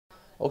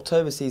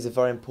October sees a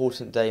very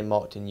important day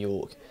marked in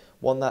York,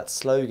 one that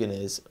slogan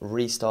is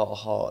 "Restart a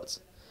Heart."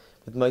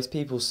 With most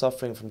people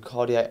suffering from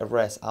cardiac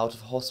arrest out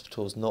of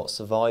hospitals not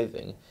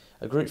surviving,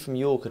 a group from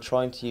York are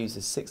trying to use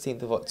the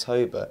 16th of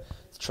October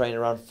to train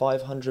around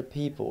 500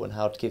 people on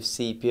how to give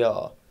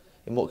CPR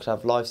in what could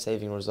have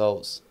life-saving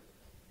results.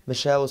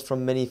 Michelle is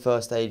from Mini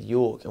First Aid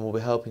York and will be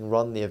helping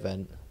run the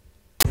event.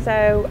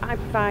 So I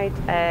provide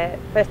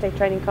first aid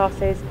training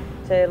courses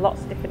to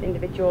lots of different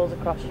individuals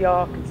across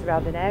York and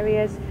surrounding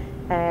areas,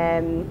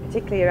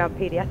 particularly around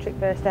paediatric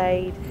first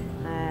aid,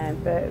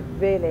 but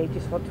really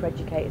just want to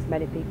educate as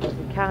many people as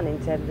we can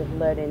in terms of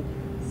learning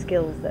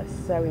skills that are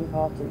so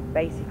important,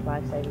 basic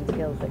life-saving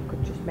skills that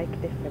could just make a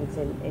difference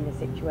in a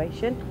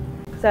situation.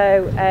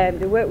 So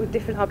we work with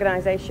different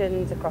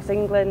organisations across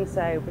England,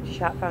 so British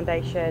Heart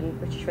Foundation,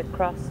 British Red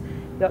Cross,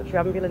 Yorkshire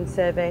Ambulance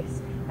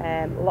Service,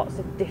 lots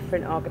of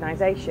different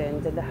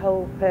organisations, and the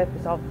whole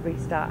purpose of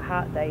Restart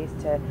Heart Day is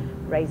to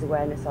raise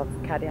awareness of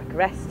cardiac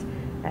arrest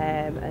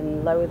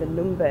and lower the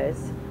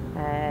numbers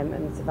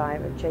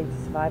and change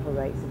the survival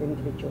rates of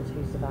individuals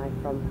who survive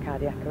from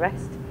cardiac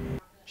arrest.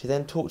 She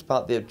then talked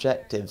about the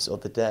objectives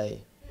of the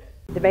day.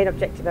 The main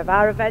objective of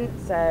our event,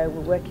 so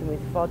we're working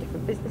with 4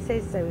 different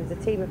businesses, so there's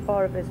a team of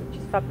 4 of us, which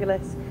is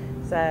fabulous.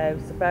 So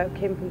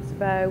Kim from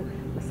Sabo,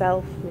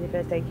 myself, Mini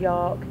First Aid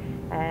York,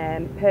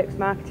 Perks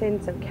Marketing,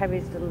 so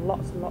Kerry's done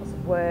lots and lots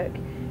of work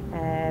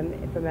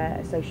from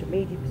a social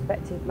media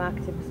perspective,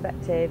 marketing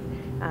perspective,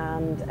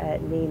 and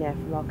Nina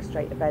from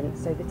Orchestrate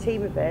Events. So the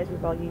team of us,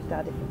 we've all used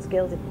our different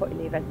skills in putting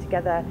the event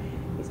together.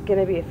 It's going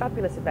to be a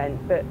fabulous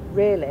event, but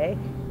really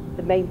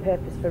the main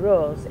purpose for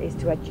us is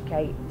to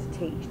educate, to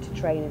teach, to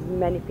train as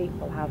many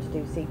people how to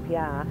do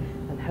CPR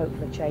and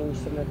hopefully change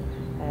some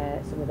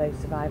of those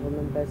survival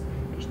numbers,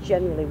 because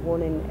generally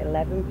 1 in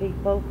 11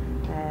 people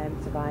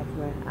survive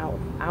from an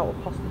out of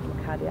hospital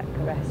cardiac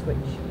arrest, which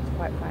is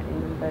quite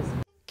frightening numbers.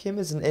 Kim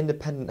is an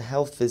independent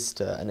health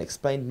visitor and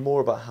explained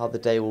more about how the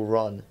day will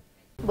run.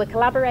 We're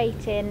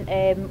collaborating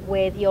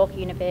with York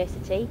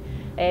University.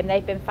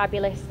 They've been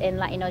fabulous in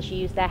letting us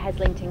use their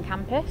Heslington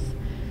campus.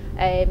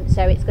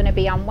 So it's going to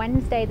be on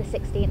Wednesday the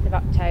 16th of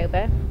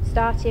October,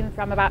 starting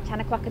from about 10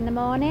 o'clock in the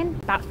morning.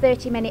 About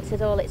 30 minutes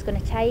is all it's going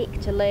to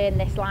take to learn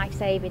this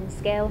life-saving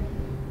skill.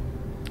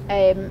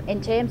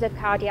 In terms of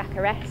cardiac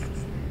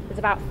arrests, there's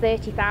about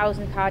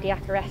 30,000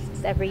 cardiac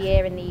arrests every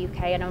year in the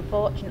UK, and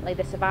unfortunately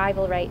the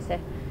survival rates are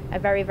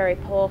very, very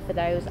poor for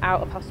those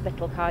out of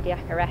hospital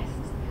cardiac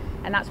arrests,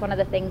 and that's one of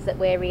the things that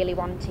we're really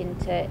wanting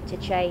to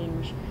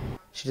change.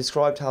 She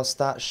described how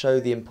stats show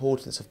the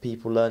importance of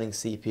people learning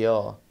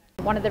CPR.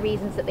 One of the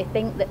reasons that they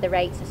think that the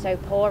rates are so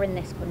poor in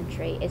this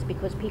country is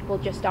because people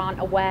just aren't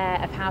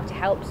aware of how to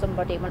help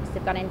somebody once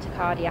they've gone into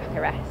cardiac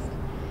arrest.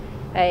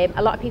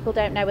 A lot of people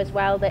don't know as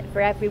well that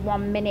for every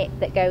 1 minute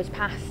that goes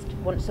past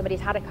once somebody's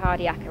had a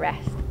cardiac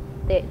arrest,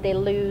 they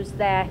lose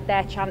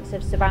their chance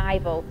of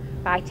survival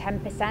by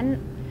 10%.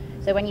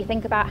 So when you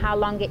think about how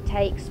long it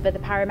takes for the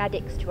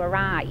paramedics to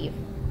arrive,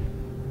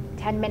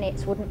 10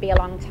 minutes wouldn't be a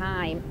long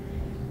time.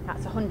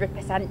 That's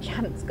 100%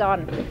 chance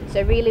gone.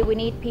 So really we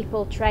need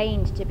people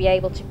trained to be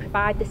able to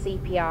provide the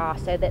CPR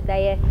so that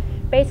they are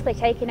basically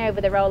taking over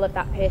the role of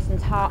that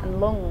person's heart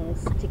and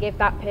lungs to give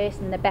that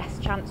person the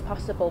best chance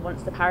possible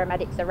once the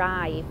paramedics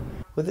arrive.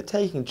 With it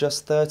taking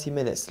just 30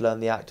 minutes to learn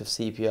the act of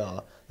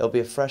CPR, there will be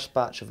a fresh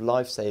batch of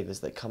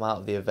lifesavers that come out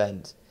of the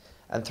event.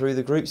 And through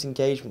the group's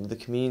engagement with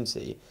the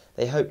community,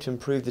 they hope to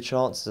improve the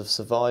chances of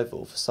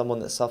survival for someone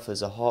that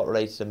suffers a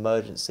heart-related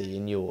emergency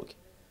in York.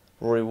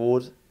 Rory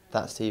Ward,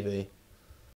 That's TV.